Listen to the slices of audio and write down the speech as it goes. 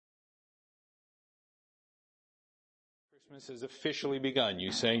Christmas has officially begun.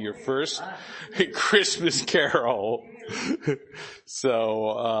 You sang your first Christmas carol.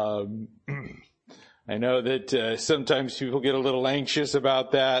 So, I know that sometimes people get a little anxious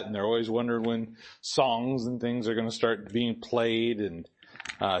about that, and they're always wondering when songs and things are going to start being played and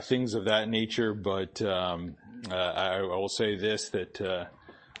things of that nature. But I will say this, that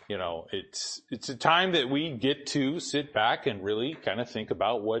it's a time that we get to sit back and really kind of think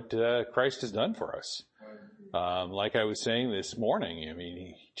about what Christ has done for us. Like I was saying this morning, I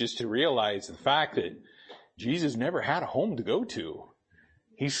mean, just to realize the fact that Jesus never had a home to go to.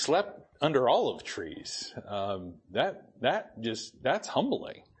 He slept under olive trees. That's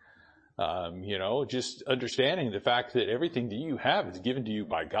humbling. Just understanding the fact that everything that you have is given to you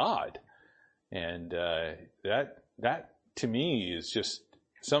by God. And, that to me is just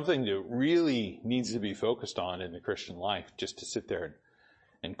something that really needs to be focused on in the Christian life, just to sit there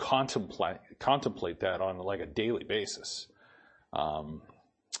and contemplate that on like a daily basis.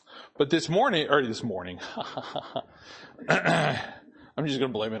 But this morning, I'm just going to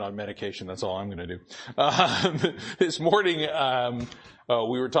blame it on medication. That's all I'm going to do. This morning, we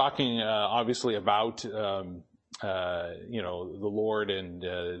were talking, obviously about, the Lord and,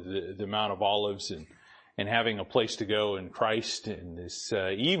 the Mount of Olives and having a place to go in Christ. And this,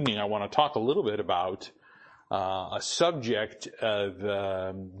 evening, I want to talk a little bit about, a subject of,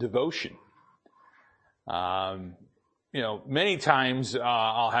 devotion. Many times,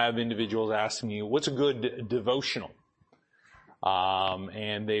 I'll have individuals ask me, what's a good devotional?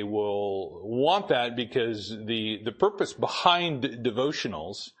 And they will want that because the purpose behind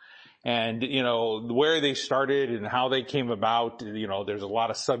devotionals and, where they started and how they came about, there's a lot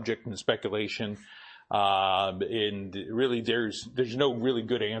of subject and speculation. And really there's no really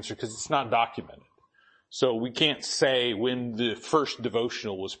good answer because it's not documented. So we can't say when the first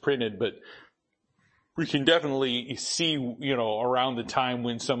devotional was printed, but we can definitely see, around the time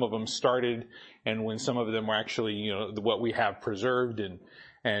when some of them started and when some of them were actually, what we have preserved,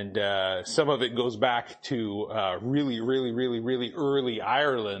 and some of it goes back to, really early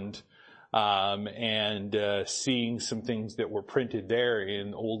Ireland, and seeing some things that were printed there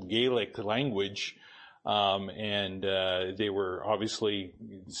in Old Gaelic language, and they were obviously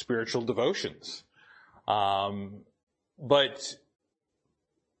spiritual devotions. But,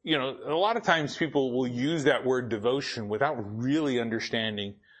 a lot of times people will use that word devotion without really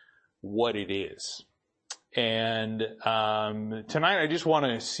understanding what it is. And tonight I just want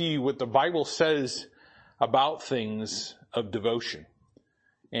to see what the Bible says about things of devotion.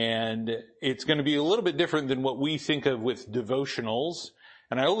 And it's going to be a little bit different than what we think of with devotionals.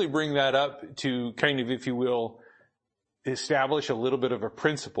 And I only bring that up to kind of, if you will, establish a little bit of a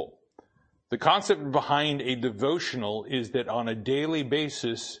principle. The concept behind a devotional is that on a daily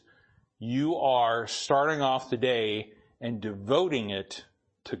basis, you are starting off the day and devoting it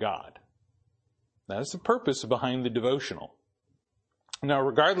to God. That's the purpose behind the devotional. Now,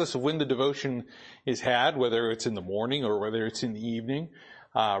 regardless of when the devotion is had, whether it's in the morning or whether it's in the evening,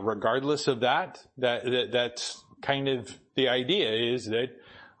 regardless of that's kind of the idea is that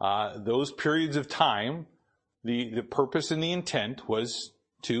those periods of time, the purpose and the intent was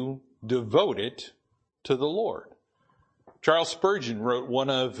to devote it to the Lord. Charles Spurgeon wrote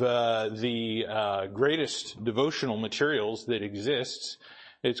one of the greatest devotional materials that exists.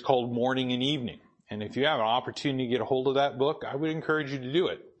 It's called Morning and Evening. And if you have an opportunity to get a hold of that book, I would encourage you to do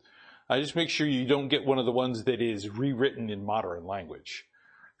it. Just make sure you don't get one of the ones that is rewritten in modern language,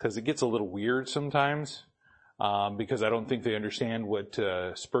 because it gets a little weird sometimes, because I don't think they understand what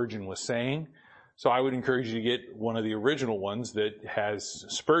Spurgeon was saying. So I would encourage you to get one of the original ones that has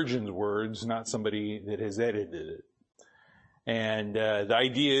Spurgeon's words, not somebody that has edited it. And the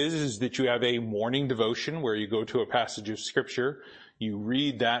idea is that you have a morning devotion where you go to a passage of Scripture, you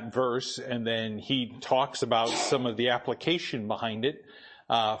read that verse, and then he talks about some of the application behind it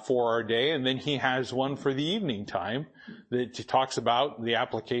for our day. And then he has one for the evening time that talks about the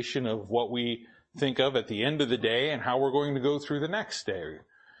application of what we think of at the end of the day and how we're going to go through the next day.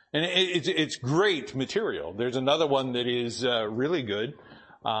 And it's great material. There's another one that is really good,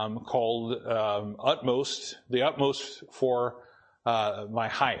 called The Utmost for My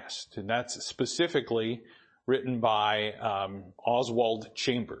Highest. And that's specifically written by Oswald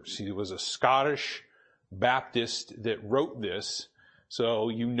Chambers. He was a Scottish Baptist that wrote this, so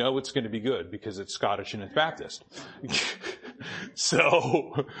it's going to be good because it's Scottish and it's Baptist.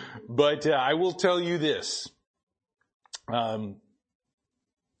 But I will tell you this.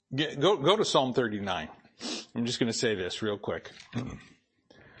 Go to Psalm 39. I'm just going to say this real quick.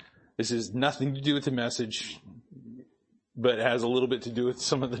 This has nothing to do with the message. but it has a little bit to do with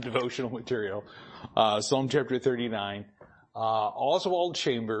some of the devotional material. Psalm chapter 39. Oswald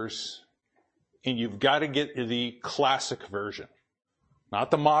Chambers, and you've got to get the classic version.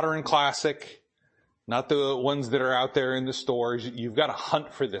 Not the modern classic, not the ones that are out there in the stores. You've got to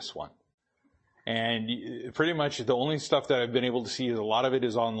hunt for this one. And pretty much the only stuff that I've been able to see is a lot of it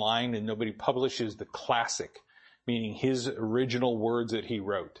is online, and nobody publishes the classic, meaning his original words that he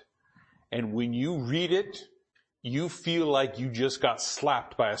wrote. And when you read it, you feel like you just got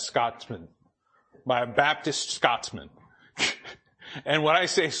slapped by a Scotsman, by a Baptist Scotsman. And when I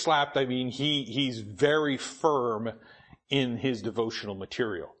say slapped, I mean he's very firm in his devotional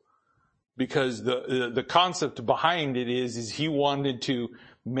material. Because the concept behind it is he wanted to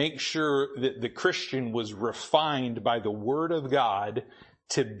make sure that the Christian was refined by the Word of God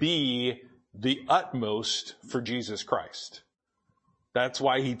to be the utmost for Jesus Christ. That's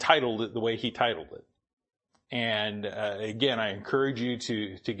why he titled it the way he titled it. And again, I encourage you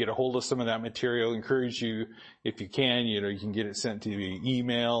to get a hold of some of that material. Encourage you, if you can, you can get it sent to your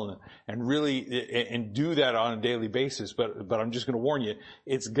email and really and do that on a daily basis. But I'm just going to warn you,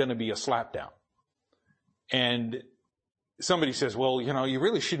 it's going to be a slapdown. And somebody says, well, you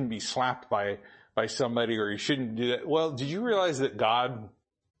really shouldn't be slapped by somebody, or you shouldn't do that. Well, did you realize that God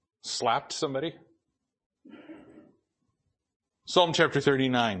slapped somebody? Psalm chapter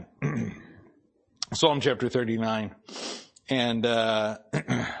 39. Psalm chapter 39. And,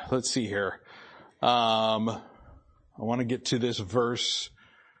 let's see here. I want to get to this verse.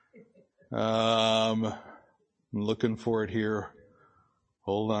 I'm looking for it here.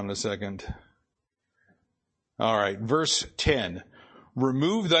 Hold on a second. All right. Verse 10.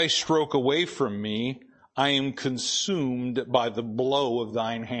 Remove thy stroke away from me. I am consumed by the blow of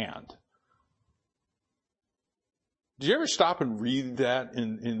thine hand. Did you ever stop and read that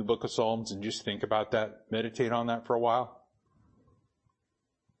in the book of Psalms and just think about that, meditate on that for a while?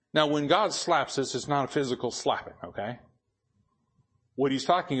 Now, when God slaps us, it's not a physical slapping, okay? What he's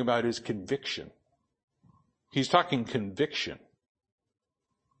talking about is conviction. He's talking conviction.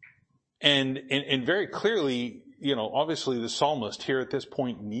 And very clearly, obviously the psalmist here at this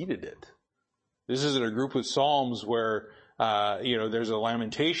point needed it. This isn't a group of psalms where, there's a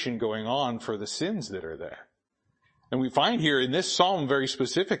lamentation going on for the sins that are there. And we find here in this psalm very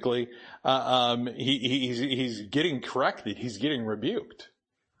specifically, he's getting corrected. He's getting rebuked.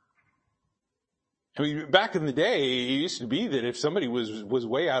 I mean, back in the day, it used to be that if somebody was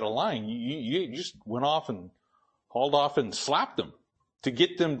way out of line, you just went off and hauled off and slapped them to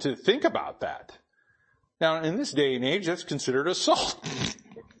get them to think about that. Now, in this day and age, that's considered assault.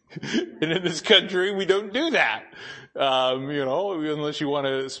 And in this country, we don't do that. Unless you want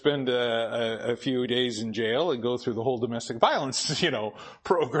to spend a few days in jail and go through the whole domestic violence,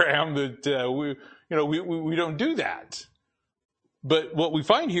 program that, we don't do that. But what we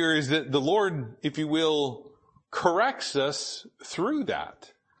find here is that the Lord, if you will, corrects us through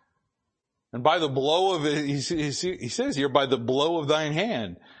that. And by the blow of it, he says here, by the blow of thine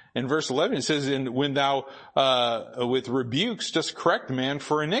hand. In verse 11, it says, and when thou, with rebukes, dost correct man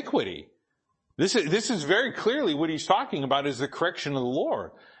for iniquity. This is very clearly what he's talking about is the correction of the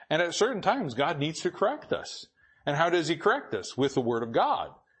Lord. And at certain times, God needs to correct us. And how does he correct us? With the word of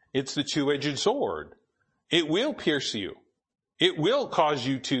God. It's the two-edged sword. It will pierce you. It will cause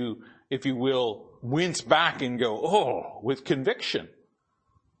you to, if you will, wince back and go, oh, with conviction.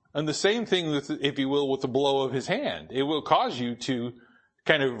 And the same thing with, if you will, with the blow of his hand. It will cause you to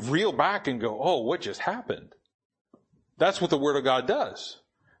kind of reel back and go, oh, what just happened? That's what the Word of God does.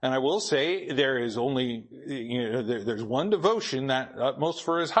 And I will say there is only, there's one devotion that utmost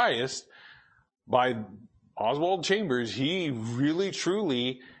for his highest by Oswald Chambers. He really,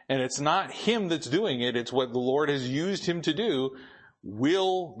 truly, and it's not him that's doing it, it's what the Lord has used him to do,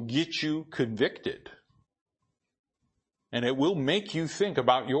 will get you convicted. And it will make you think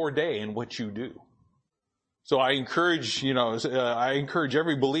about your day and what you do. So I encourage,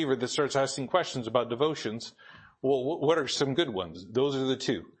 every believer that starts asking questions about devotions, well, what are some good ones? Those are the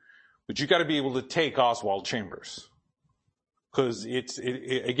two. But you got to be able to take Oswald Chambers. Because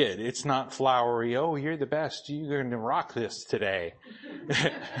it's not flowery, oh, you're the best, you're going to rock this today.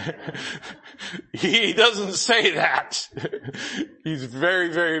 He doesn't say that. He's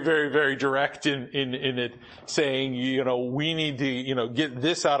very, very, very, very direct in it, saying, we need to, get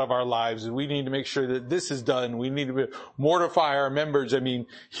this out of our lives, and we need to make sure that this is done. We need to mortify our members. I mean,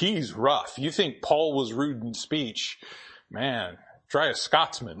 he's rough. You think Paul was rude in speech? Man, try a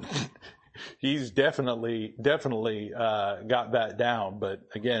Scotsman. He's definitely got that down. But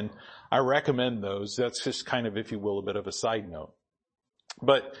again, I recommend those. That's just kind of, if you will, a bit of a side note.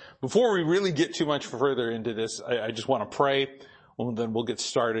 But before we really get too much further into this, I just want to pray, and then we'll get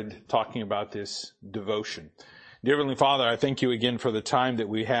started talking about this devotion. Dear Heavenly Father, I thank you again for the time that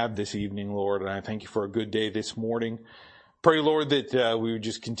we have this evening, Lord, and I thank you for a good day this morning. Pray, Lord, that we would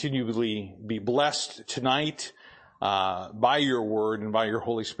just continually be blessed tonight by your word and by your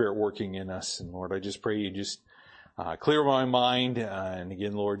Holy Spirit working in us. And Lord, I just pray you just clear my mind, and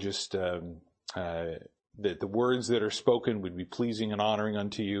again, Lord, just that the words that are spoken would be pleasing and honoring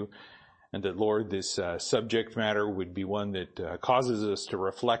unto you, and that, Lord, this subject matter would be one that causes us to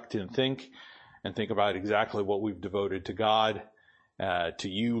reflect and think about exactly what we've devoted to God, to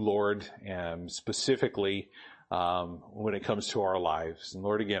you, Lord, and specifically when it comes to our lives. And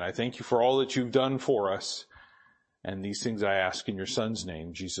Lord, again, I thank you for all that you've done for us, and these things I ask in your Son's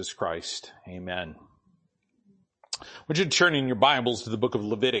name, Jesus Christ. Amen. I want you to turn in your Bibles to the book of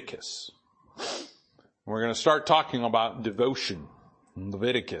Leviticus. We're going to start talking about devotion in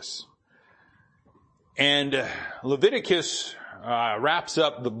Leviticus. And Leviticus wraps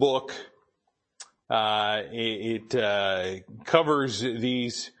up the book. It covers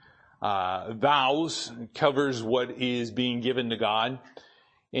these vows, covers what is being given to God.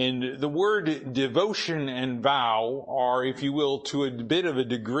 And the word devotion and vow are, if you will, to a bit of a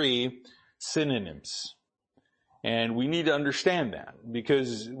degree, synonyms. And we need to understand that,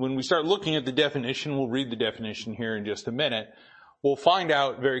 because when we start looking at the definition, we'll read the definition here in just a minute, we'll find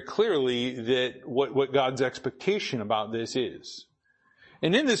out very clearly that what God's expectation about this is.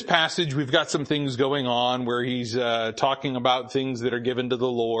 And in this passage, we've got some things going on where he's talking about things that are given to the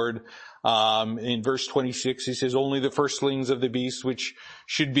Lord. In verse 26, he says, only the firstlings of the beast, which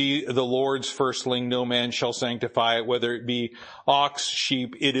should be the Lord's firstling, no man shall sanctify it, whether it be ox,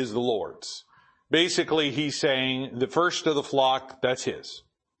 sheep, it is the Lord's. Basically, he's saying the first of the flock, that's his.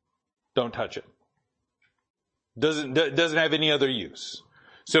 Don't touch it. Doesn't have any other use.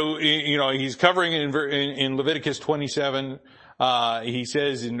 So, he's covering it in Leviticus 27. He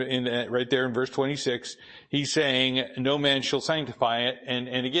says right there in verse 26, he's saying no man shall sanctify it.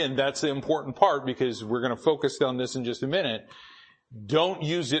 And again, that's the important part, because we're going to focus on this in just a minute. Don't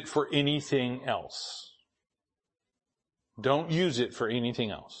use it for anything else. Don't use it for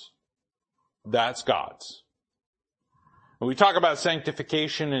anything else. That's God's. When we talk about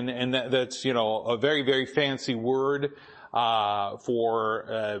sanctification, and that's, a very, very fancy word,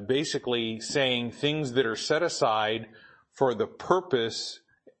 for, basically saying things that are set aside for the purpose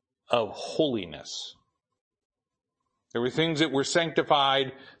of holiness. There were things that were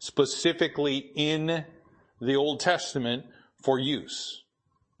sanctified specifically in the Old Testament for use.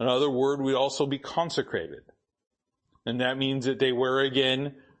 Another word would also be consecrated. And that means that they were,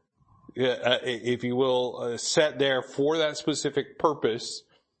 again, if you will, set there for that specific purpose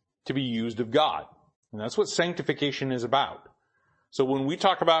to be used of God. And that's what sanctification is about. So when we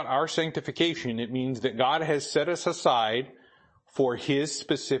talk about our sanctification, it means that God has set us aside for his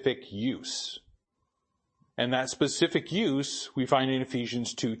specific use. And that specific use we find in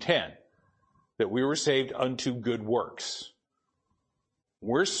Ephesians 2:10, that we were saved unto good works.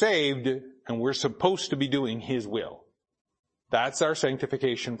 We're saved and we're supposed to be doing his will. That's our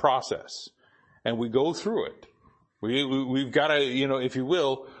sanctification process. And we go through it. We've got to, if you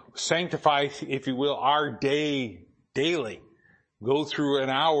will, sanctify, if you will, our day daily. Go through an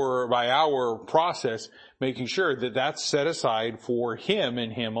hour by hour process, making sure that that's set aside for him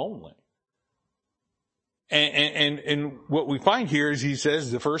and him only. And what we find here is he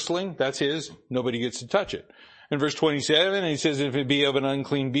says the firstling, that's his, nobody gets to touch it. In verse 27, he says, if it be of an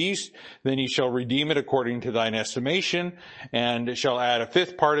unclean beast, then he shall redeem it according to thine estimation, and shall add a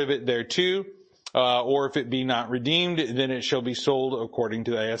fifth part of it thereto. Or if it be not redeemed, then it shall be sold according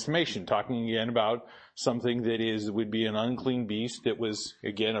to thy estimation. Talking again about something that would be an unclean beast that was,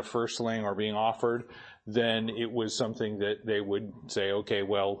 again, a firstling or being offered, then it was something that they would say, okay,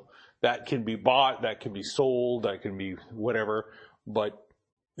 well, that can be bought, that can be sold, that can be whatever, but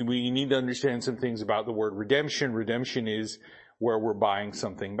we need to understand some things about the word redemption. Redemption is where we're buying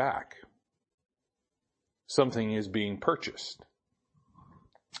something back. Something is being purchased.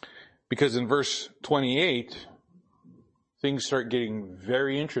 Because in verse 28, things start getting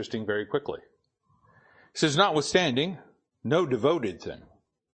very interesting very quickly. It says, notwithstanding, no devoted thing.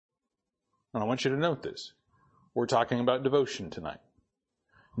 And I want you to note this. We're talking about devotion tonight.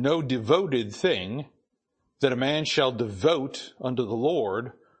 No devoted thing that a man shall devote unto the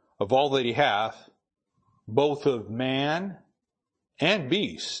Lord of all that he hath, both of man and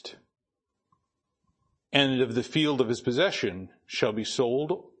beast, and of the field of his possession, shall be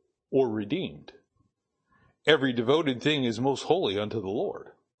sold or redeemed. Every devoted thing is most holy unto the Lord.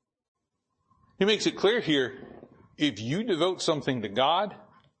 He makes it clear here, if you devote something to God,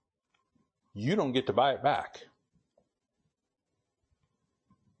 you don't get to buy it back.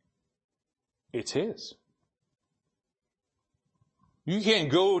 It's His. You can't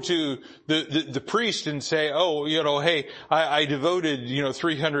go to the priest and say, oh, hey, I devoted,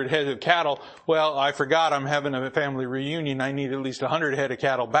 300 head of cattle. Well, I forgot I'm having a family reunion. I need at least 100 head of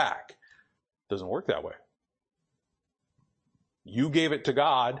cattle back. Doesn't work that way. You gave it to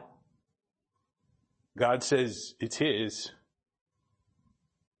God. God says it's His.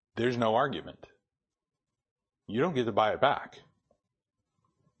 There's no argument. You don't get to buy it back.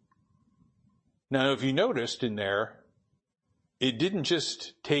 Now, if you noticed in there, it didn't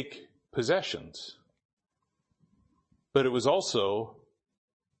just take possessions, but it was also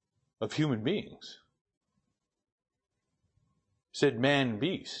of human beings. It said man and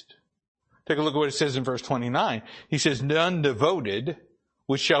beast. Take a look at what it says in verse 29. He says, none devoted,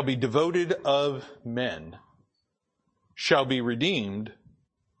 which shall be devoted of men, shall be redeemed,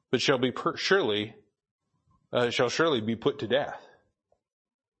 but shall surely be put to death.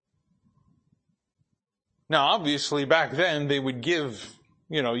 Now, obviously, back then, they would give,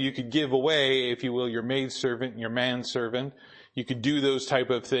 you could give away, if you will, your maidservant and your manservant. You could do those type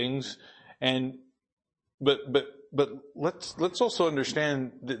of things. But let's also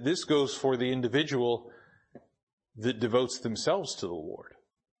understand that this goes for the individual that devotes themselves to the Lord.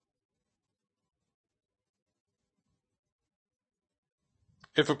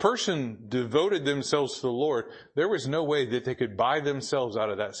 If a person devoted themselves to the Lord, there was no way that they could buy themselves out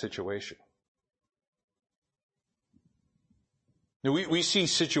of that situation. Now, we see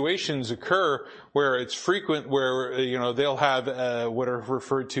situations occur where it's frequent where, they'll have what are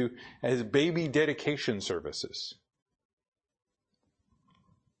referred to as baby dedication services.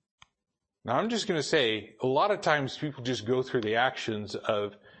 Now, I'm just going to say, a lot of times people just go through the actions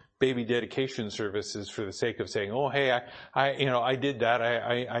of baby dedication services for the sake of saying, oh, hey, I did that.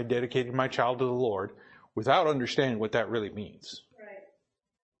 I dedicated my child to the Lord, without understanding what that really means.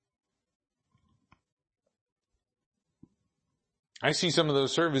 I see some of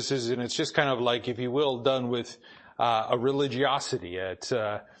those services, and it's just kind of like, if you will, done with a religiosity. It's,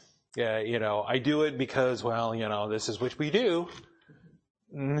 I do it because, this is what we do.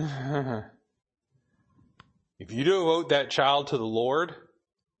 If you devote that child to the Lord,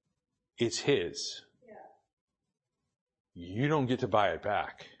 it's His. Yeah. You don't get to buy it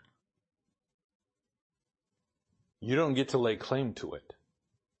back. You don't get to lay claim to it.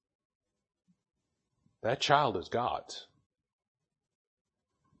 That child is God's.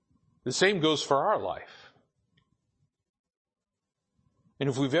 The same goes for our life. And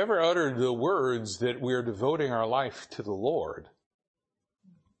if we've ever uttered the words that we are devoting our life to the Lord,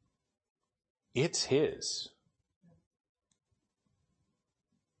 it's His.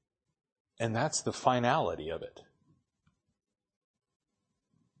 And that's the finality of it.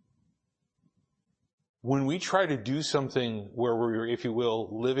 When we try to do something where we're, if you will,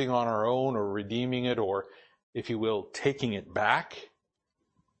 living on our own or redeeming it or, if you will, taking it back,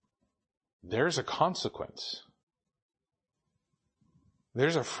 there's a consequence.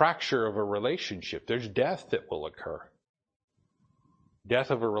 There's a fracture of a relationship. There's death that will occur. Death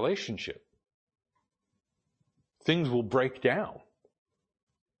of a relationship. Things will break down.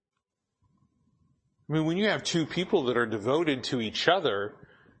 I mean, when you have two people that are devoted to each other,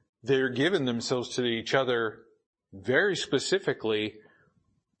 they're giving themselves to each other very specifically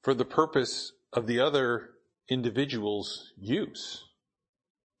for the purpose of the other individual's use.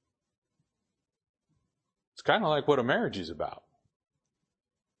 It's kind of like what a marriage is about.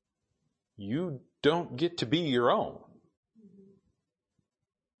 You don't get to be your own.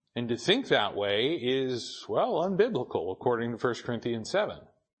 And to think that way is, unbiblical, according to 1 Corinthians 7.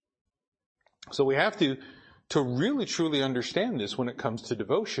 So we have to really truly understand this when it comes to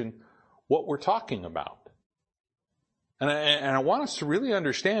devotion, what we're talking about. And I want us to really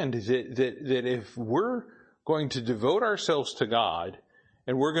understand that if we're going to devote ourselves to God,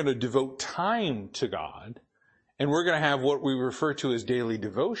 and we're going to devote time to God, and we're going to have what we refer to as daily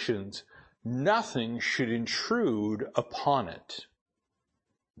devotions, nothing should intrude upon it.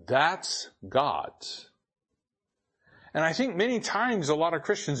 That's God's. And I think many times a lot of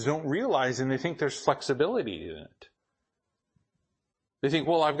Christians don't realize, and they think there's flexibility in it. They think,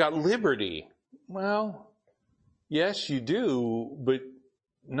 I've got liberty. Well, yes, you do, but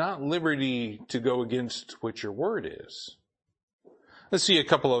not liberty to go against what your word is. Let's see a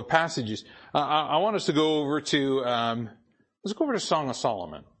couple of passages. I want us to go over to, let's go over to Song of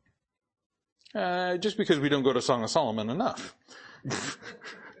Solomon. Just because we don't go to Song of Solomon enough.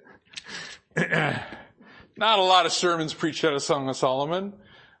 Not a lot of sermons preached out of Song of Solomon,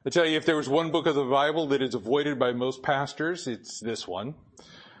 I tell you, if there was one book of the Bible that is avoided by most pastors, it's this one.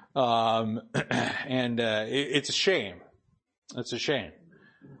 It's a shame. It's a shame.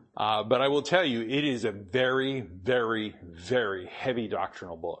 But I will tell you, it is a very, very, very heavy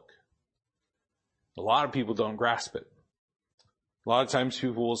doctrinal book. A lot of people don't grasp it. A lot of times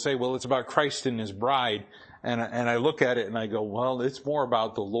people will say, well, it's about Christ and his bride. And I look at it and I go, well, it's more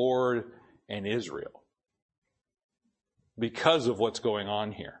about the Lord and Israel because of what's going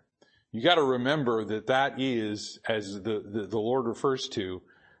on here. You got to remember that is, as the Lord refers to,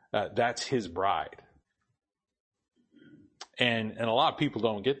 that's his bride. And a lot of people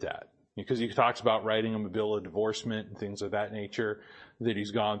don't get that because he talks about writing them a bill of divorcement and things of that nature that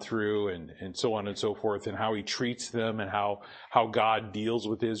he's gone through and so on and so forth, and how he treats them and how God deals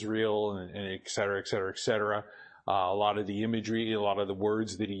with Israel and et cetera, et cetera, et cetera. A lot of the imagery, a lot of the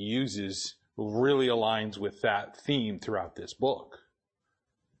words that he uses really aligns with that theme throughout this book.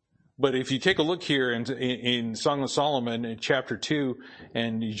 But if you take a look here in Song of Solomon in chapter 2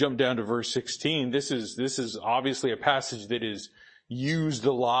 and you jump down to verse 16, this is obviously a passage that is used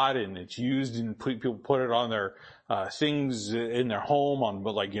a lot, and it's used and people put it on their things in their home on,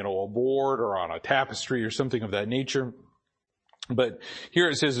 like, a board or on a tapestry or something of that nature. But here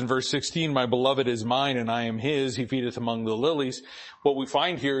it says in verse 16, my beloved is mine and I am his. He feedeth among the lilies. What we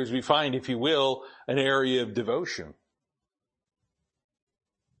find here is if you will, an area of devotion.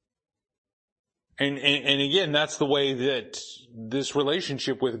 And again, that's the way that this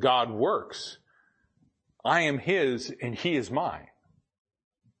relationship with God works. I am his and he is mine.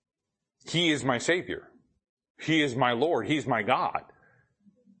 He is my Savior. He is my Lord. He's my God.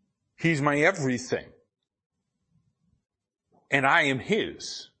 He's my everything. And I am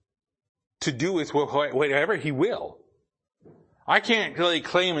his to do with whatever he will. I can't really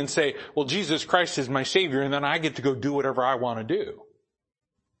claim and say, well, Jesus Christ is my Savior, and then I get to go do whatever I want to do.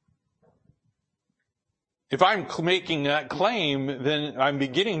 If I'm making that claim, then I'm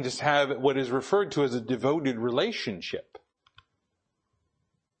beginning to have what is referred to as a devoted relationship.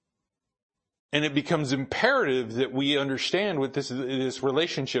 And it becomes imperative that we understand what this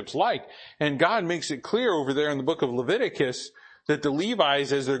relationship's like. And God makes it clear over there in the book of Leviticus that the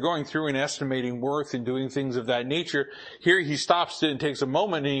Levites, as they're going through and estimating worth and doing things of that nature, here he stops and takes a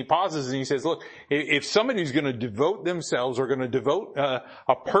moment and he pauses and he says, look, if somebody's going to devote themselves or going to devote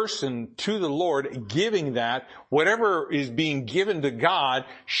a person to the Lord, giving that, whatever is being given to God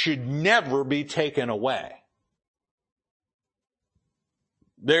should never be taken away.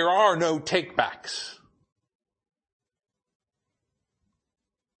 There are no takebacks.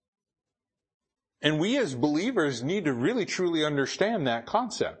 And we as believers need to really truly understand that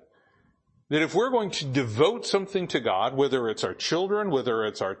concept. That if we're going to devote something to God, whether it's our children, whether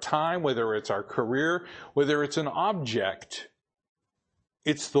it's our time, whether it's our career, whether it's an object,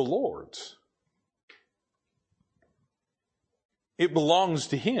 it's the Lord's. It belongs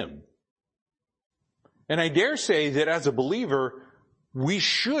to him. And I dare say that as a believer, we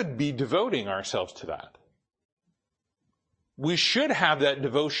should be devoting ourselves to that. We should have that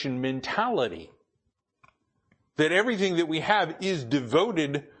devotion mentality. That everything that we have is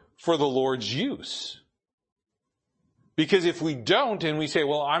devoted for the Lord's use. Because if we don't and we say,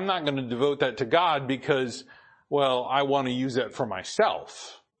 well, I'm not going to devote that to God because, well, I want to use that for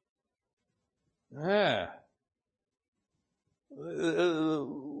myself.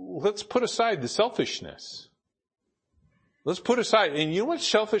 Let's put aside the selfishness. Let's put aside, and you know what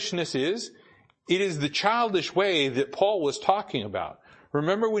selfishness is? It is the childish way that Paul was talking about.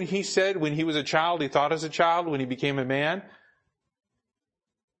 Remember when he said when he was a child, he thought as a child, when he became a man?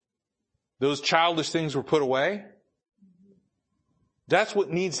 Those childish things were put away? That's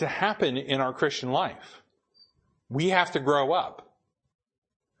what needs to happen in our Christian life. We have to grow up.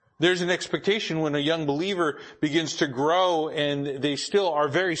 There's an expectation when a young believer begins to grow and they still are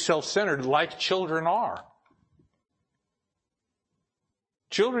very self-centered like children are.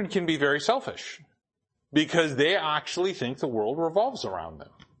 Children can be very selfish because they actually think the world revolves around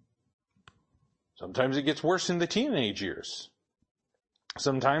them. Sometimes it gets worse in the teenage years.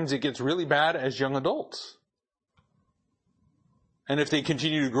 Sometimes it gets really bad as young adults. And if they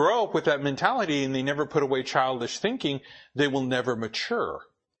continue to grow up with that mentality and they never put away childish thinking, they will never mature.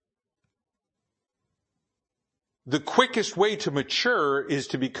 The quickest way to mature is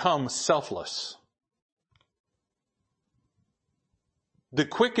to become selfless. The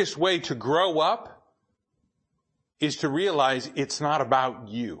quickest way to grow up is to realize it's not about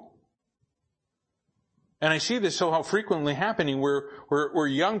you. And I see this so frequently happening where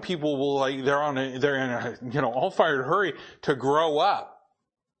young people will they're in a all-fired hurry to grow up.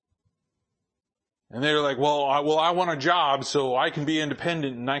 And they're like, well, I want a job so I can be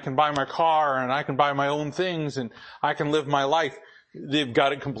independent and I can buy my car and I can buy my own things and I can live my life. They've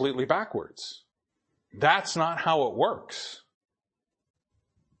got it completely backwards. That's not how it works.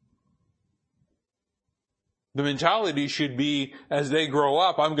 The mentality should be, as they grow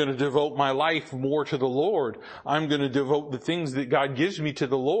up, I'm going to devote my life more to the Lord. I'm going to devote the things that God gives me to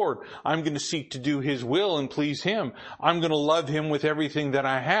the Lord. I'm going to seek to do His will and please Him. I'm going to love Him with everything that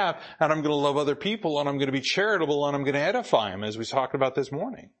I have, and I'm going to love other people, and I'm going to be charitable, and I'm going to edify Him, as we talked about this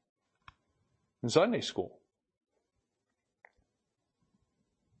morning in Sunday school.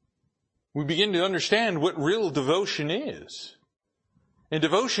 We begin to understand what real devotion is. And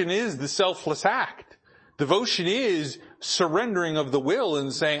devotion is the selfless act. Devotion is surrendering of the will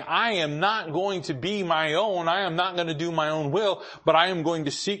and saying, I am not going to be my own. I am not going to do my own will, but I am going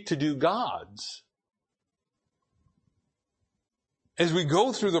to seek to do God's. As we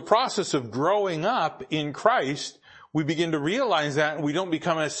go through the process of growing up in Christ, we begin to realize that we don't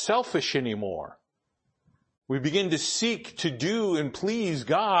become as selfish anymore. We begin to seek to do and please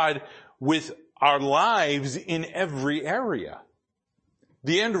God with our lives in every area.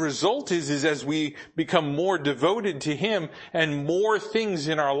 The end result is as we become more devoted to Him and more things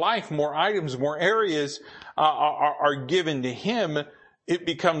in our life, more items, more areas are given to Him, it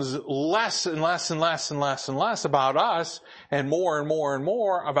becomes less and less and less and less and less about us and more and more and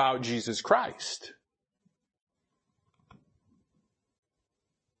more about Jesus Christ.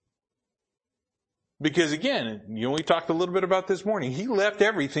 Because again, we talked a little bit about this morning. He left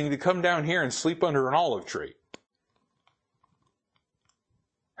everything to come down here and sleep under an olive tree.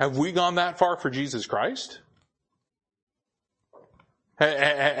 Have we gone that far for Jesus Christ?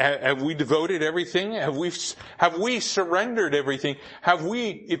 Have we devoted everything? Have we surrendered everything? Have we,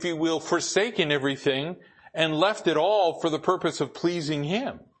 if you will, forsaken everything and left it all for the purpose of pleasing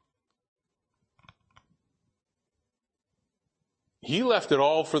Him? He left it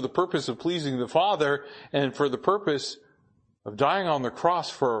all for the purpose of pleasing the Father and for the purpose of dying on the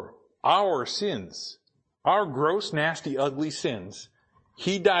cross for our sins, our gross, nasty, ugly sins.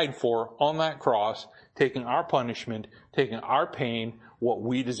 He died for on that cross, taking our punishment, taking our pain, what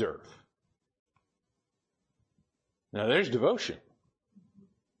we deserve. Now there's devotion.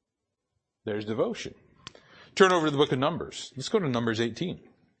 There's devotion. Turn over to the book of Numbers. Let's go to Numbers 18.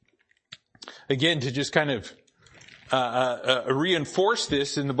 Again, to just kind of reinforce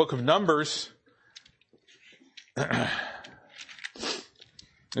this in the book of Numbers,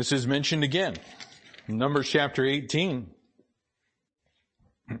 this is mentioned again. Numbers chapter 18.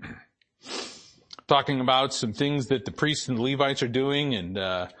 Talking about some things that the priests and the Levites are doing and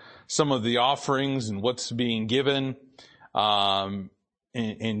some of the offerings and what's being given. And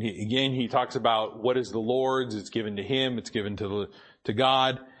again, he talks about what is the Lord's. It's given to Him. It's given to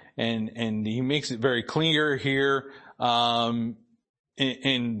God. And he makes it very clear here. And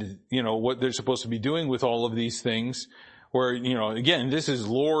what they're supposed to be doing with all of these things. Where, again, this is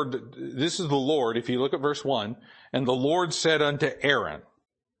the Lord. If you look at verse 1, and the Lord said unto Aaron,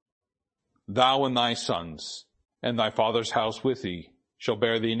 Thou and thy sons and thy father's house with thee shall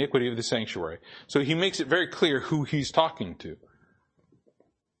bear the iniquity of the sanctuary. So he makes it very clear who he's talking to.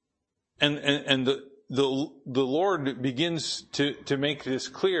 And the Lord begins to make this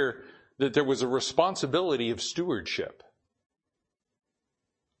clear that there was a responsibility of stewardship.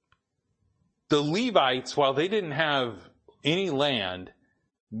 The Levites, while they didn't have any land,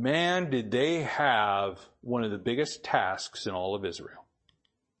 man, did they have one of the biggest tasks in all of Israel.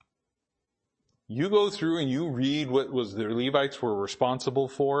 You go through and you read what was the Levites were responsible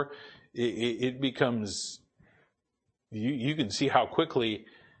for, it becomes, you can see how quickly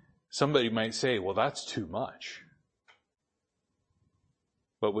somebody might say, well, that's too much.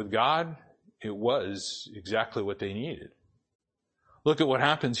 But with God, it was exactly what they needed. Look at what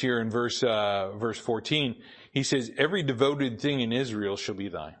happens here in verse 14. He says, every devoted thing in Israel shall be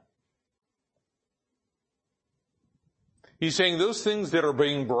thine. He's saying those things that are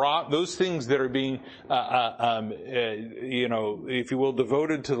being brought, those things that are being, if you will,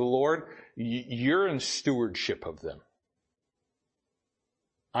 devoted to the Lord, you're in stewardship of them.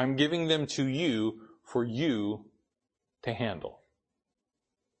 I'm giving them to you for you to handle.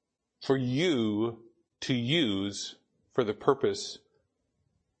 For you to use for the purpose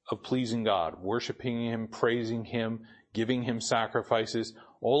of pleasing God, worshiping Him, praising Him, giving Him sacrifices,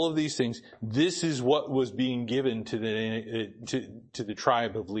 all of these things. This is what was being given to the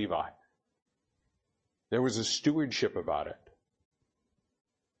tribe of Levi. There was a stewardship about it.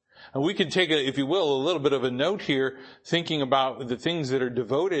 And we can take, if you will, a little bit of a note here, thinking about the things that are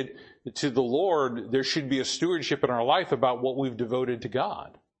devoted to the Lord. There should be a stewardship in our life about what we've devoted to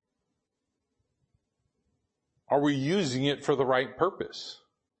God. Are we using it for the right purpose?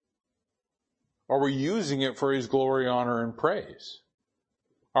 Are we using it for His glory, honor, and praise?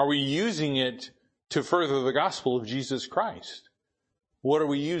 Are we using it to further the gospel of Jesus Christ? What are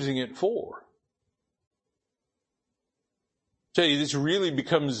we using it for? Tell you, this really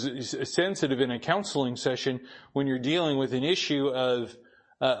becomes sensitive in a counseling session when you're dealing with an issue of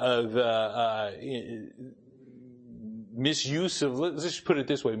misuse of, let's just put it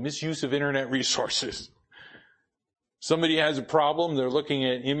this way, misuse of internet resources. Somebody has a problem, they're looking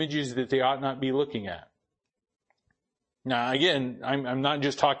at images that they ought not be looking at. Now again, I'm not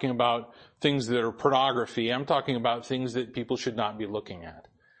just talking about things that are pornography, I'm talking about things that people should not be looking at.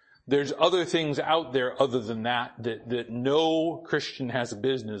 There's other things out there other than that no Christian has a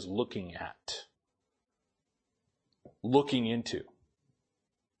business looking at, looking into.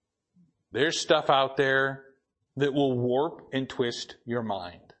 There's stuff out there that will warp and twist your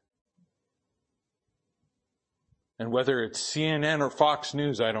mind. And whether it's CNN or Fox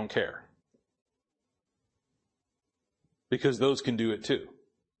News, I don't care. Because those can do it too.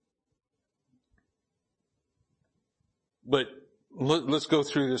 But let's go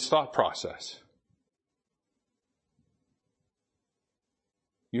through this thought process.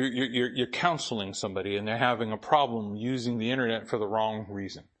 You're counseling somebody and they're having a problem using the internet for the wrong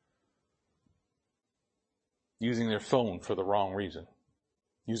reason. Using their phone for the wrong reason.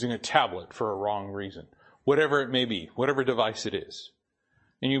 Using a tablet for a wrong reason. Whatever it may be, whatever device it is.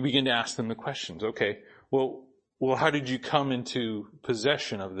 And you begin to ask them the questions. Okay, well, how did you come into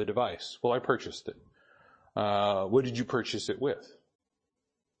possession of the device? Well, I purchased it. What did you purchase it with?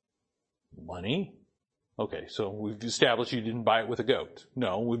 Money? Okay, so we've established you didn't buy it with a goat.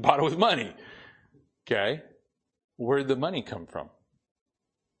 No, we bought it with money. Okay, where did the money come from?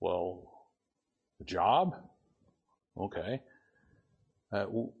 Well, a job? Okay.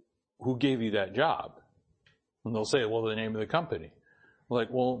 Who gave you that job? And they'll say, well, the name of the company. We're like,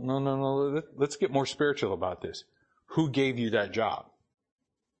 well, no. Let's get more spiritual about this. Who gave you that job?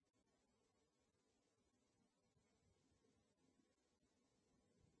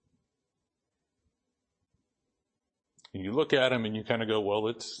 And you look at them and you kind of go, well,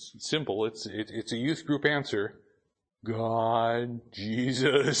 it's simple. It's a youth group answer. God,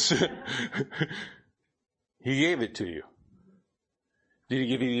 Jesus. He gave it to you. Did He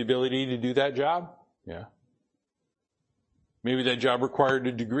give you the ability to do that job? Yeah. Maybe that job required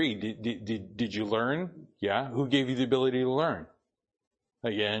a degree. Did you learn? Yeah. Who gave you the ability to learn?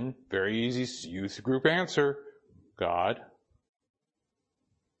 Again, very easy youth group answer. God.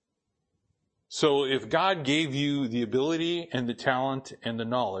 So if God gave you the ability and the talent and the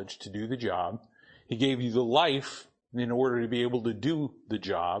knowledge to do the job, He gave you the life in order to be able to do the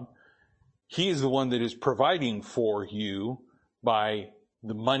job, He is the one that is providing for you by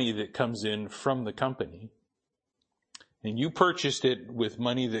the money that comes in from the company. And you purchased it with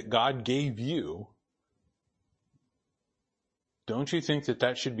money that God gave you. Don't you think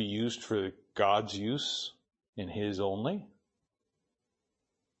that should be used for God's use and His only?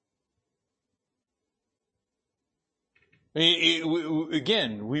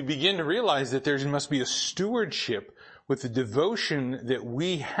 Again, we begin to realize that there must be a stewardship with the devotion that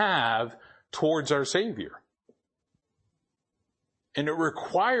we have towards our Savior. And it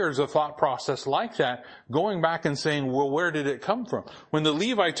requires a thought process like that, going back and saying, well, where did it come from? When the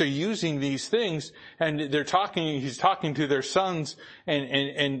Levites are using these things and he's talking to their sons and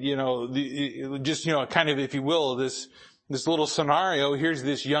kind of, if you will, this little scenario, here's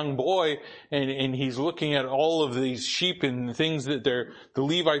this young boy and he's looking at all of these sheep and things that the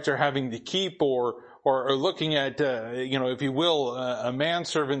Levites are having to keep or looking at, if you will, a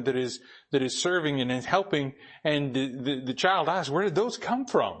manservant that is serving and is helping, and the child asks, where did those come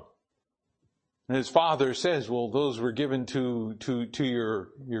from? And his father says, well, those were given to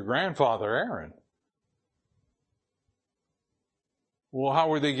your grandfather Aaron. Well, how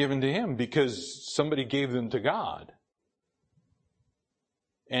were they given to him? Because somebody gave them to God.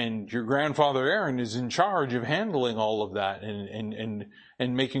 And your grandfather Aaron is in charge of handling all of that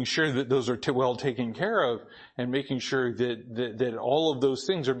and making sure that those are well taken care of and making sure that all of those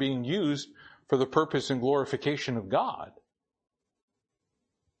things are being used for the purpose and glorification of God.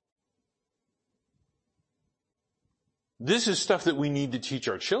 This is stuff that we need to teach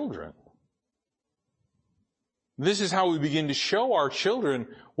our children. This is how we begin to show our children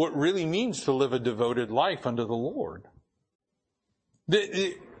what really means to live a devoted life unto the Lord.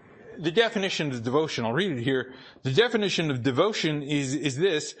 The definition of devotion, I'll read it here. The definition of devotion is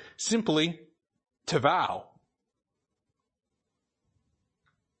this, simply to vow.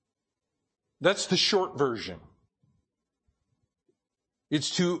 That's the short version.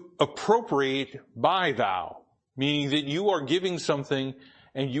 It's to appropriate by vow. meaning that you are giving something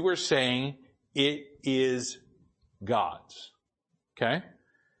and you are saying it is God's. Okay?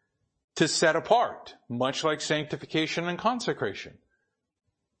 To set apart, much like sanctification and consecration.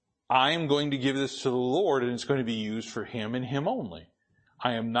 I am going to give this to the Lord and it's going to be used for Him and Him only.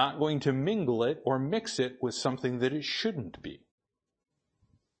 I am not going to mingle it or mix it with something that it shouldn't be.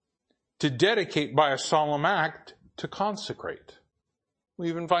 To dedicate by a solemn act, to consecrate. We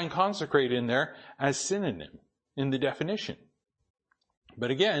even find consecrate in there as synonym in the definition.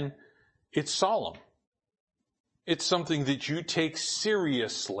 But again, it's solemn. It's something that you take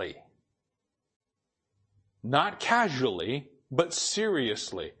seriously. Not casually, but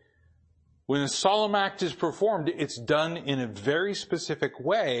seriously. When a solemn act is performed, it's done in a very specific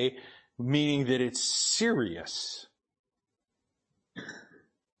way, meaning that it's serious.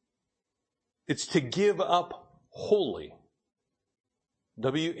 It's to give up wholly.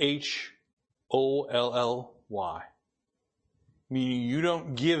 WHOLLY. Meaning you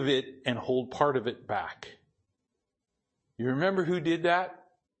don't give it and hold part of it back. You remember who did that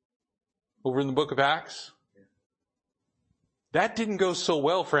over in the book of Acts? That didn't go so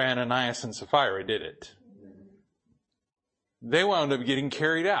well for Ananias and Sapphira, did it? They wound up getting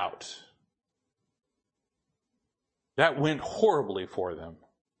carried out. That went horribly for them.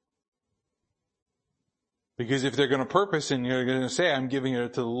 Because if they're going to purpose and you're going to say, I'm giving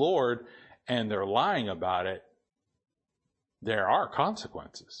it to the Lord, and they're lying about it, there are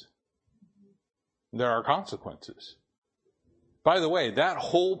consequences. There are consequences. By the way, that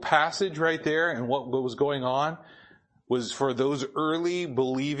whole passage right there and what was going on was for those early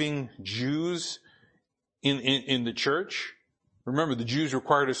believing Jews in the church. Remember, the Jews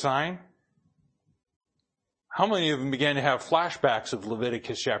required a sign. How many of them began to have flashbacks of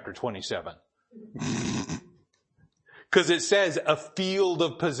Leviticus chapter 27? Because it says a field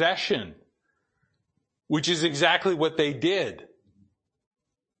of possession, which is exactly what they did.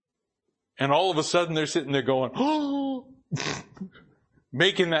 And all of a sudden they're sitting there going, oh,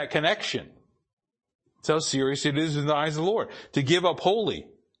 making that connection. That's how serious it is in the eyes of the Lord. To give up wholly.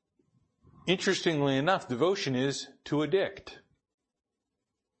 Interestingly enough, devotion is to addict.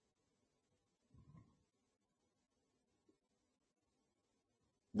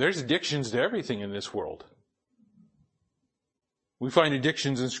 There's addictions to everything in this world. We find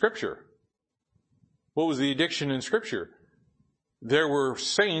addictions in Scripture. What was the addiction in Scripture? There were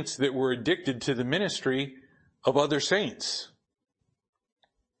saints that were addicted to the ministry of other saints.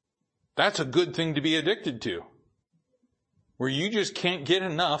 That's a good thing to be addicted to. Where you just can't get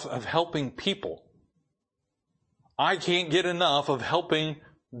enough of helping people. I can't get enough of helping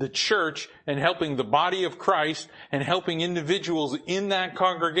the church and helping the body of Christ and helping individuals in that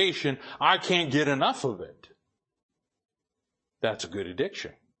congregation. I can't get enough of it. That's a good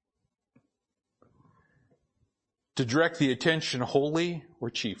addiction. To direct the attention wholly or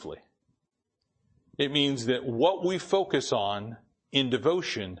chiefly. It means that what we focus on in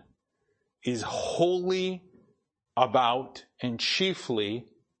devotion is wholly about and chiefly,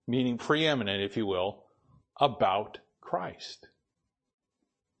 meaning preeminent, if you will, about Christ.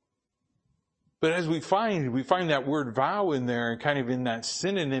 But as we find that word vow in there, kind of in that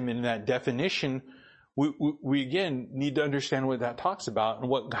synonym, in that definition, we again need to understand what that talks about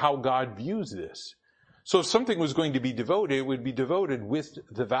and how God views this. So if something was going to be devoted, it would be devoted with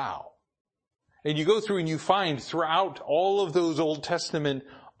the vow. And you go through and you find throughout all of those Old Testament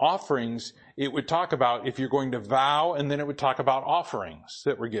offerings, it would talk about if you're going to vow, and then it would talk about offerings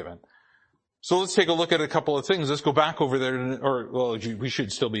that were given. So let's take a look at a couple of things. Let's go back over there, we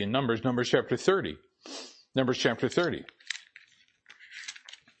should still be in Numbers chapter 30. Numbers chapter 30.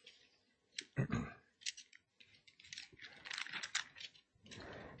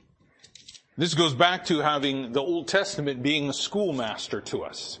 This goes back to having the Old Testament being a schoolmaster to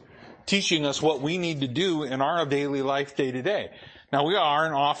us, teaching us what we need to do in our daily life day to day. Now we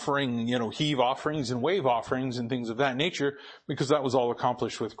aren't offering, heave offerings and wave offerings and things of that nature because that was all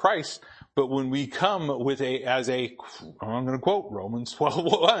accomplished with Christ. But when we come with I'm going to quote Romans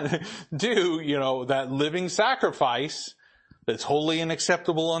 12:1, do, that living sacrifice that's holy and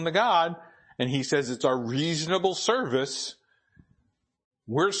acceptable unto God, and he says it's our reasonable service,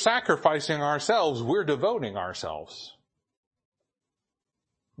 we're sacrificing ourselves, we're devoting ourselves.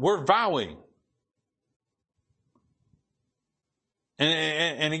 We're vowing.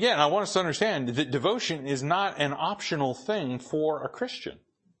 And again, I want us to understand that devotion is not an optional thing for a Christian.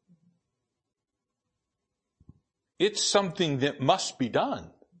 It's something that must be done.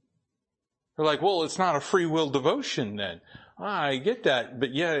 They're like, well, it's not a free will devotion then. I get that,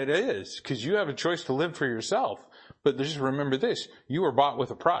 but yeah, it is, because you have a choice to live for yourself. But just remember this, you were bought with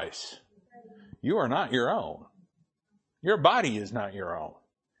a price. You are not your own. Your body is not your own.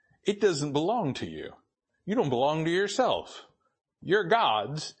 It doesn't belong to you. You don't belong to yourself. You're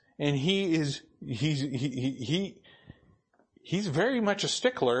God's, and he's very much a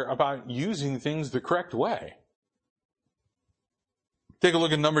stickler about using things the correct way. Take a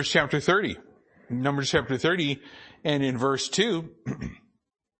look at Numbers chapter 30. Numbers chapter 30 and in verse 2.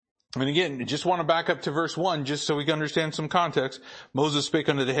 And again, just want to back up to verse 1 just so we can understand some context. Moses spake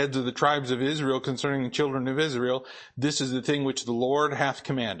unto the heads of the tribes of Israel concerning the children of Israel. This is the thing which the Lord hath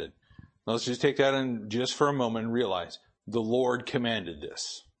commanded. Now let's just take that in just for a moment and realize the Lord commanded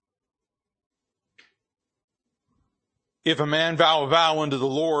this. If a man vow a vow unto the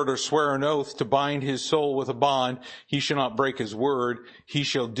Lord or swear an oath to bind his soul with a bond, he shall not break his word. He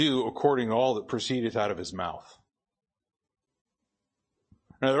shall do according to all that proceedeth out of his mouth.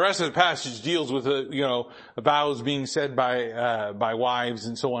 Now the rest of the passage deals with vows being said by wives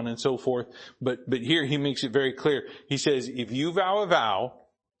and so on and so forth. But here he makes it very clear. He says, if you vow a vow,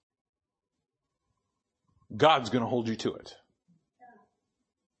 God's going to hold you to it.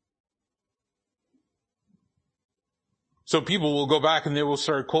 So people will go back and they will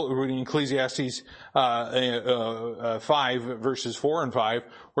start reading Ecclesiastes 5 verses 4 and 5,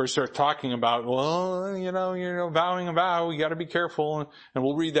 where it starts talking about, vowing a vow, you got to be careful, and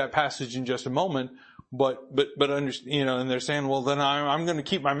we'll read that passage in just a moment. But and they're saying, well, then I'm going to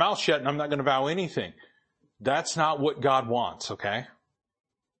keep my mouth shut and I'm not going to vow anything. That's not what God wants, okay?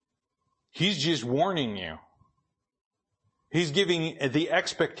 He's just warning you. He's giving the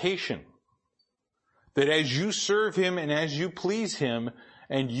expectation that as you serve Him and as you please Him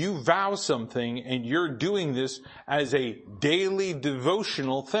and you vow something and you're doing this as a daily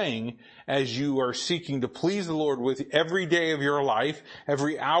devotional thing, as you are seeking to please the Lord with every day of your life,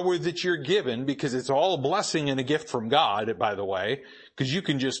 every hour that you're given, because it's all a blessing and a gift from God, by the way, because you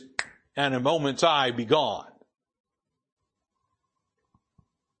can just, at a moment's eye, be gone.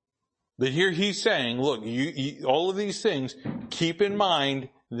 But here He's saying, look, you all of these things, keep in mind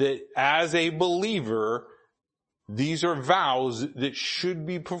that as a believer, these are vows that should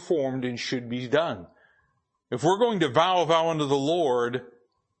be performed and should be done. If we're going to vow a vow unto the Lord,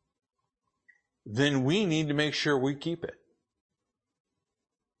 then we need to make sure we keep it.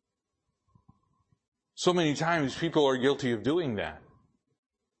 So many times people are guilty of doing that.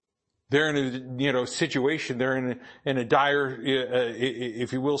 They're in a situation, they're in a dire,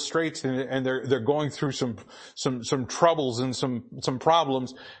 if you will, straits, and they're going through some troubles and some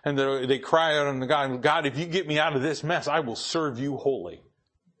problems, and they cry out unto God, God, if you get me out of this mess, I will serve you wholly.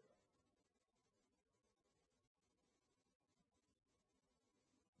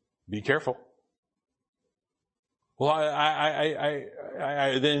 Be careful. Well,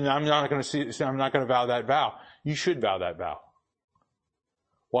 then I'm not going to vow that vow. You should vow that vow.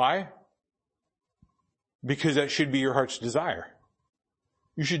 Why? Because that should be your heart's desire.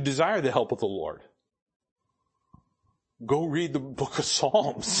 You should desire the help of the Lord. Go read the book of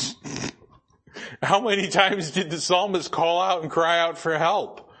Psalms. How many times did the psalmist call out and cry out for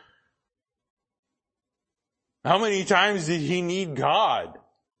help? How many times did he need God?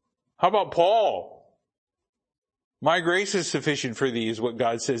 How about Paul? My grace is sufficient for thee, is what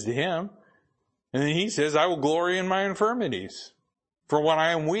God says to him. And then he says, I will glory in my infirmities. For when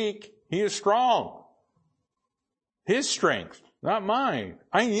I am weak, He is strong. His strength, not mine.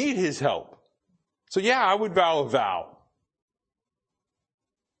 I need His help. So yeah, I would vow a vow.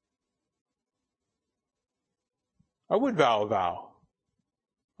 I would vow a vow.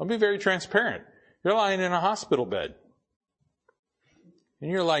 I'll be very transparent. You're lying in a hospital bed. And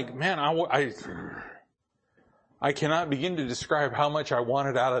you're like, man, I cannot begin to describe how much I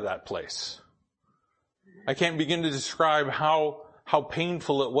wanted out of that place. I can't begin to describe how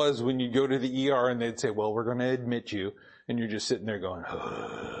painful it was when you go to the ER and they'd say, well, we're going to admit you. And you're just sitting there going,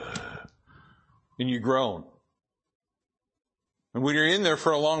 and you groan. And when you're in there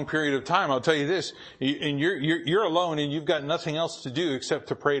for a long period of time, I'll tell you this, and you're alone and you've got nothing else to do except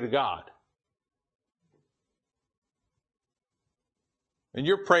to pray to God. And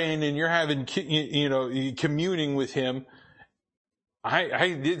you're praying and you're having, communing with Him.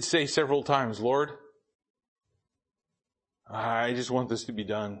 I did say several times, Lord, I just want this to be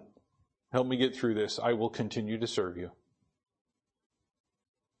done. Help me get through this. I will continue to serve you.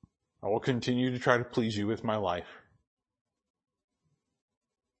 I will continue to try to please you with my life.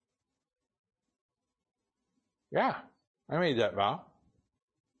 Yeah, I made that vow.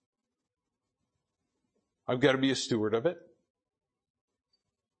 I've got to be a steward of it.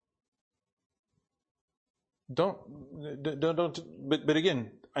 But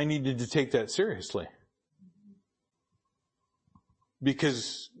again, I needed to take that seriously.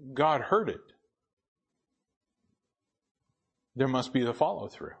 Because God heard it. there must be the follow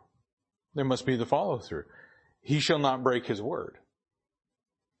through. There must be the follow through. He shall not break his word.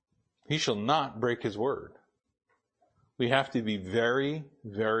 He shall not break his word. We have to be very,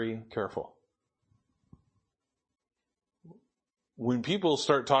 very careful. When people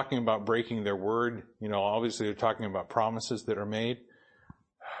start talking about breaking their word, obviously they're talking about promises that are made.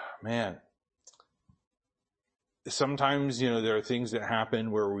 Man, sometimes, there are things that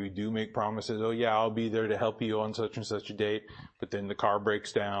happen where we do make promises. Oh yeah, I'll be there to help you on such and such a date. But then the car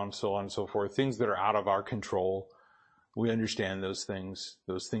breaks down, so on and so forth. Things that are out of our control. We understand those things.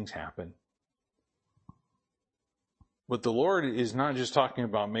 Those things happen. But the Lord is not just talking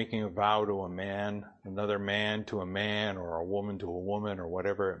about making a vow to a man, another man to a man, or a woman to a woman, or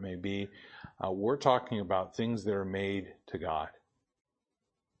whatever it may be. We're talking about things that are made to God.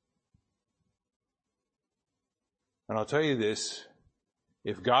 And I'll tell you this,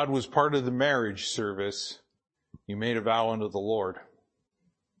 if God was part of the marriage service, you made a vow unto the Lord.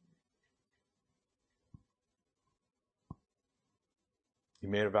 You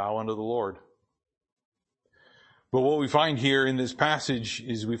made a vow unto the Lord. But what we find here in this passage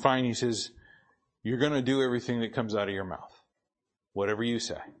is he says, you're going to do everything that comes out of your mouth. Whatever you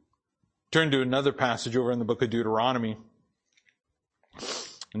say. Turn to another passage over in the book of Deuteronomy.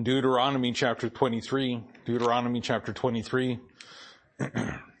 In Deuteronomy chapter 23. Deuteronomy chapter 23.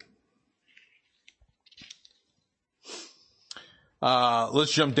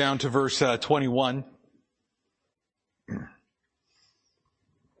 Let's jump down to verse 21.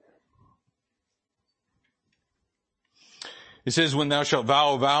 It says, when thou shalt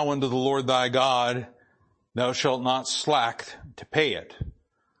vow a vow unto the Lord thy God, thou shalt not slack to pay it.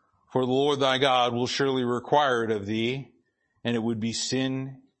 For the Lord thy God will surely require it of thee, and it would be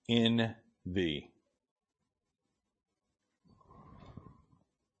sin in thee.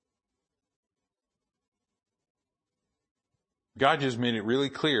 God just made it really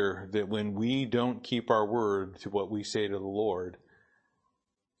clear that when we don't keep our word to what we say to the Lord,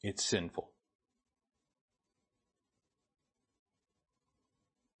 it's sinful.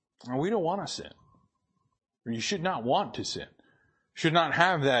 And we don't want to sin. Or you should not want to sin. Should not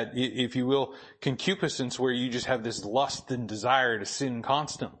have that, if you will, concupiscence where you just have this lust and desire to sin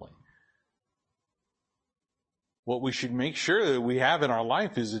constantly. What we should make sure that we have in our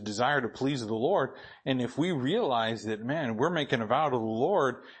life is a desire to please the Lord. And if we realize that, man, we're making a vow to the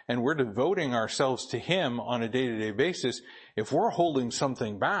Lord and we're devoting ourselves to Him on a day-to-day basis, if we're holding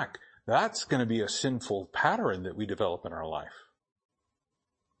something back, that's going to be a sinful pattern that we develop in our life.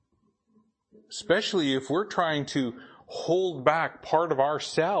 Especially if we're trying to hold back part of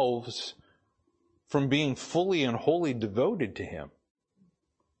ourselves from being fully and wholly devoted to Him.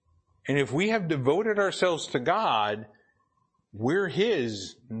 And if we have devoted ourselves to God, we're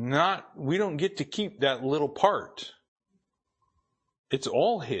His, we don't get to keep that little part. It's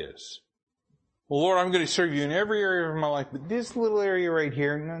all His. Well, Lord, I'm going to serve you in every area of my life, but this little area right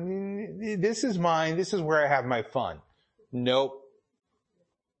here, this is mine, this is where I have my fun. Nope.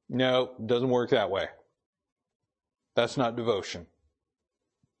 No, it doesn't work that way. That's not devotion.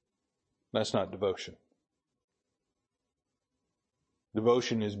 That's not devotion.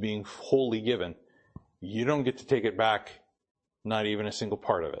 Devotion is being wholly given. You don't get to take it back, not even a single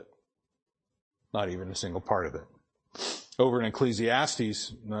part of it. Not even a single part of it. Over in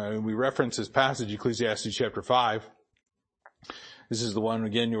Ecclesiastes, we reference this passage, Ecclesiastes chapter 5. This is the one,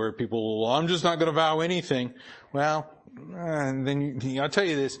 again, where people, well, I'm just not going to vow anything. Well, then I'll tell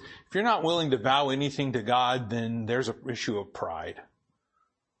you this. If you're not willing to vow anything to God, then there's an issue of pride.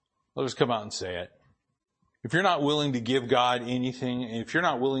 I'll just come out and say it. If you're not willing to give God anything, if you're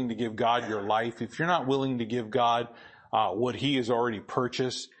not willing to give God your life, if you're not willing to give God what He has already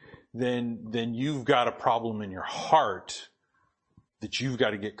purchased, then you've got a problem in your heart that you've got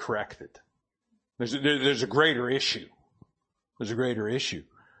to get corrected. There's a greater issue. There's a greater issue.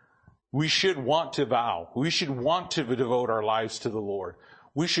 We should want to vow. We should want to devote our lives to the Lord.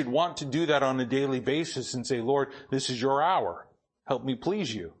 We should want to do that on a daily basis and say, Lord, this is your hour. Help me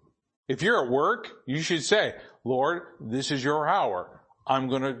please you. If you're at work, you should say, Lord, this is your hour. I'm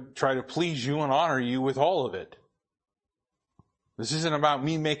going to try to please you and honor you with all of it. This isn't about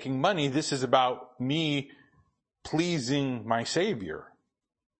me making money. This is about me pleasing my Savior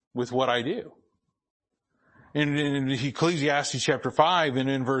with what I do. In Ecclesiastes chapter 5 and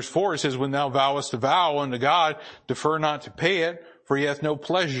in verse 4, it says, when thou vowest a vow unto God, defer not to pay it, for he hath no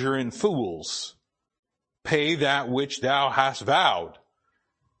pleasure in fools. Pay that which thou hast vowed.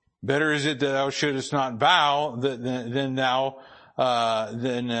 Better is it that thou shouldest not vow than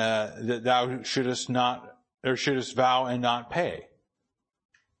that thou shouldest not, or shouldest vow and not pay.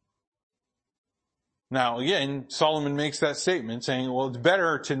 Now again, Solomon makes that statement saying, well, it's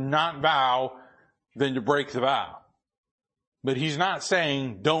better to not vow than to break the vow. But he's not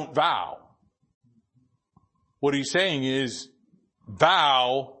saying don't vow. What he's saying is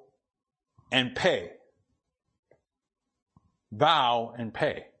vow and pay. Vow and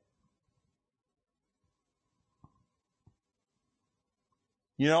pay.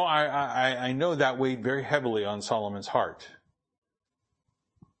 You know, I know that weighed very heavily on Solomon's heart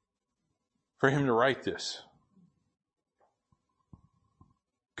for him to write this.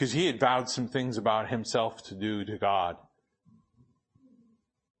 Because he had vowed some things about himself to do to God.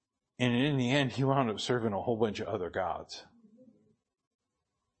 And in the end, he wound up serving a whole bunch of other gods.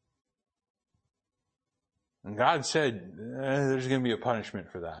 And God said, there's going to be a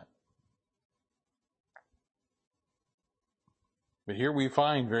punishment for that. But here we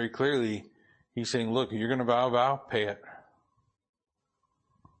find very clearly, he's saying, look, you're going to vow, pay it.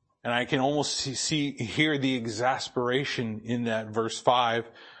 And I can almost hear the exasperation in that verse 5,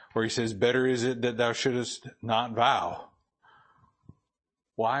 where he says, better is it that thou shouldest not vow.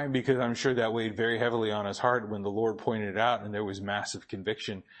 Why? Because I'm sure that weighed very heavily on his heart when the Lord pointed it out and there was massive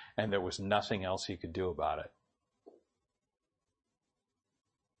conviction and there was nothing else he could do about it.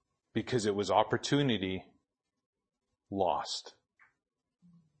 Because it was opportunity lost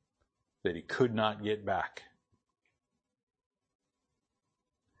that he could not get back.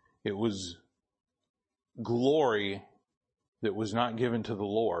 It was glory that was not given to the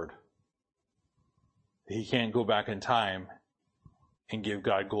Lord. He can't go back in time and give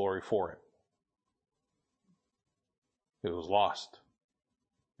God glory for it. It was lost.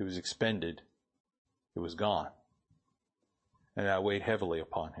 It was expended. It was gone. And that weighed heavily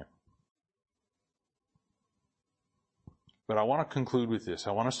upon him. But I want to conclude with this.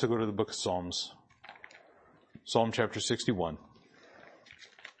 I want us to go to the book of Psalms. Psalm chapter 61.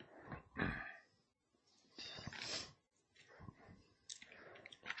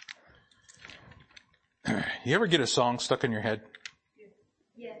 You ever get a song stuck in your head?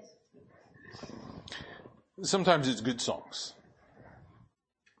 Yes. Sometimes it's good songs.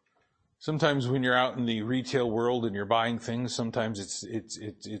 Sometimes when you're out in the retail world and you're buying things, sometimes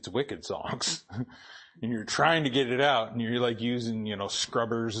it's wicked songs. And you're trying to get it out and you're like using,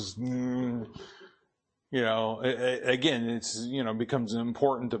 scrubbers, again, it's, becomes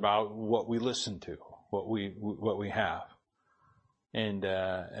important about what we listen to, what we have. And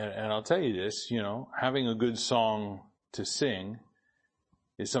I'll tell you this, having a good song to sing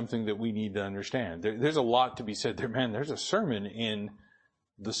is something that we need to understand. There's a lot to be said there, man. There's a sermon in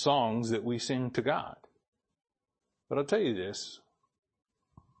the songs that we sing to God. But I'll tell you this,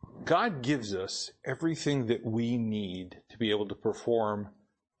 God gives us everything that we need to be able to perform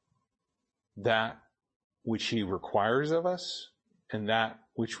that which He requires of us and that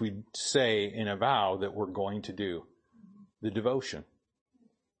which we say in a vow that we're going to do. The devotion.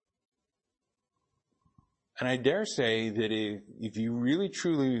 And I dare say that if you really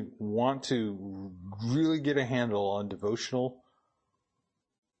truly want to really get a handle on devotional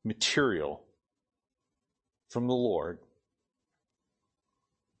material from the Lord,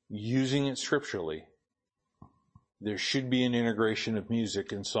 using it scripturally, there should be an integration of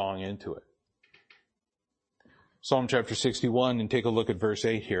music and song into it. Psalm chapter 61, and take a look at verse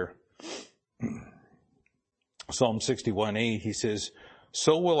 8 here. Psalm 61:8, he says,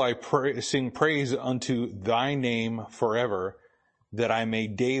 so will I sing praise unto thy name forever, that I may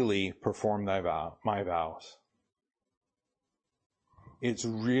daily perform my vows. It's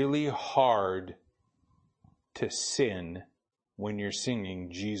really hard to sin when you're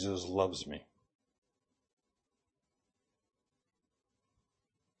singing Jesus Loves Me.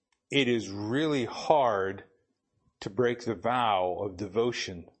 It is really hard to break the vow of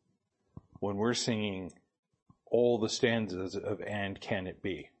devotion when we're singing all the stanzas of And Can It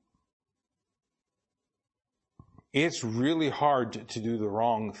Be. It's really hard to do the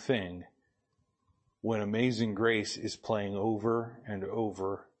wrong thing when Amazing Grace is playing over and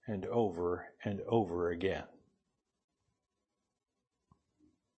over and over and over again.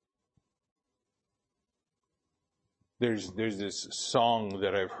 There's this song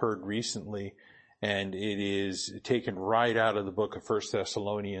that I've heard recently, and it is taken right out of the book of 1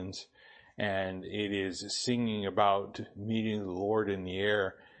 Thessalonians. And it is singing about meeting the Lord in the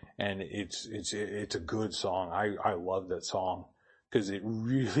air. And it's a good song. I love that song because it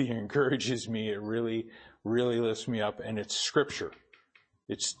really encourages me. It really, really lifts me up. And it's scripture.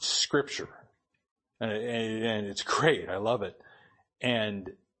 It's scripture. And it's great. I love it.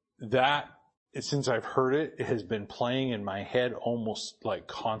 And that, since I've heard it, it has been playing in my head almost like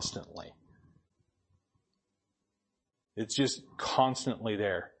constantly. It's just constantly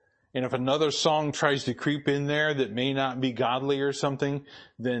there. And if another song tries to creep in there that may not be godly or something,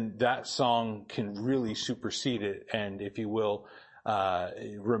 then that song can really supersede it and, if you will,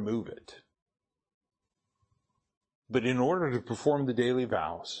 remove it. But in order to perform the daily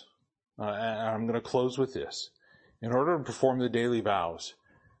vows, and I'm going to close with this, in order to perform the daily vows,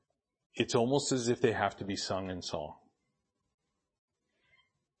 it's almost as if they have to be sung in song.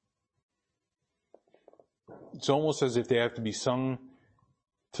 It's almost as if they have to be sung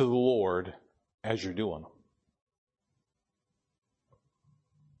to the Lord as you're doing them.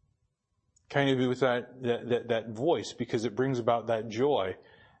 Kind of with that voice, because it brings about that joy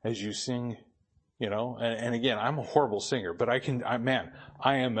as you sing, and again, I'm a horrible singer, but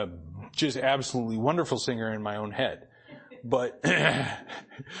I am a just absolutely wonderful singer in my own head. But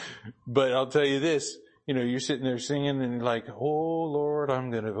I'll tell you this, you're sitting there singing and you're like, oh Lord,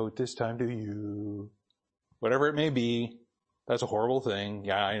 I'm going to devote this time to you. Whatever it may be. That's a horrible thing.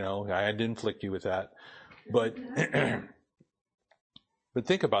 Yeah, I know. I had to inflict you with that. But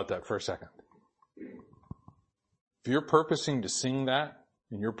think about that for a second. If you're purposing to sing that,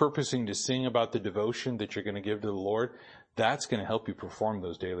 and you're purposing to sing about the devotion that you're going to give to the Lord, that's going to help you perform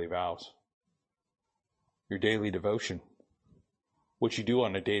those daily vows. Your daily devotion. What you do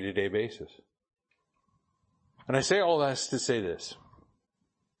on a day-to-day basis. And I say all that to say this.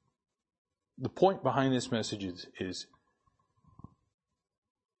 The point behind this message is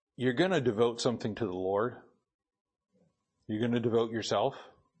you're going to devote something to the Lord. You're going to devote yourself.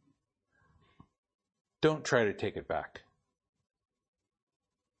 Don't try to take it back.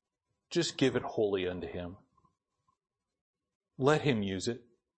 Just give it wholly unto Him. Let Him use it.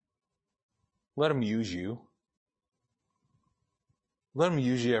 Let Him use you. Let Him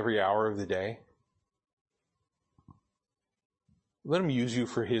use you every hour of the day. Let Him use you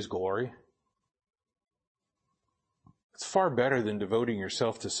for His glory. It's far better than devoting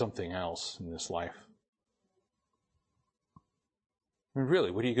yourself to something else in this life. I mean, really,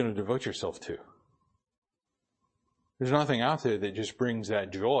 what are you going to devote yourself to? There's nothing out there that just brings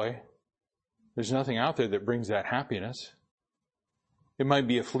that joy. There's nothing out there that brings that happiness. It might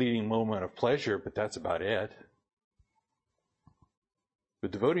be a fleeting moment of pleasure, but that's about it.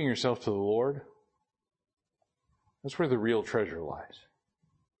 But devoting yourself to the Lord, that's where the real treasure lies.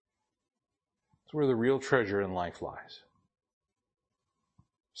 That's where the real treasure in life lies.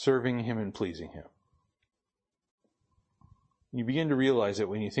 Serving Him and pleasing Him. You begin to realize that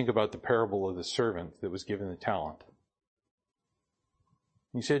when you think about the parable of the servant that was given the talent.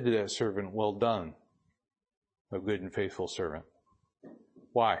 He said to that servant, well done, a good and faithful servant.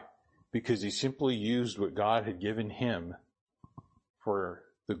 Why? Because he simply used what God had given him for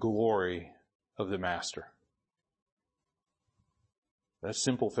the glory of the master. That's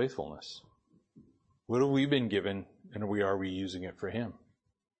simple faithfulness. What have we been given, and are we using it for Him?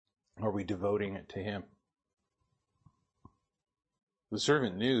 Are we devoting it to Him? The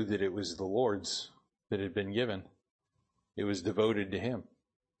servant knew that it was the Lord's that had been given. It was devoted to Him.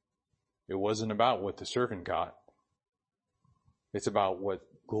 It wasn't about what the servant got. It's about what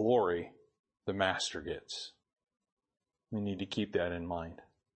glory the master gets. We need to keep that in mind.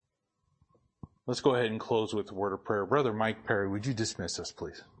 Let's go ahead and close with a word of prayer. Brother Mike Perry, would you dismiss us,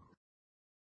 please?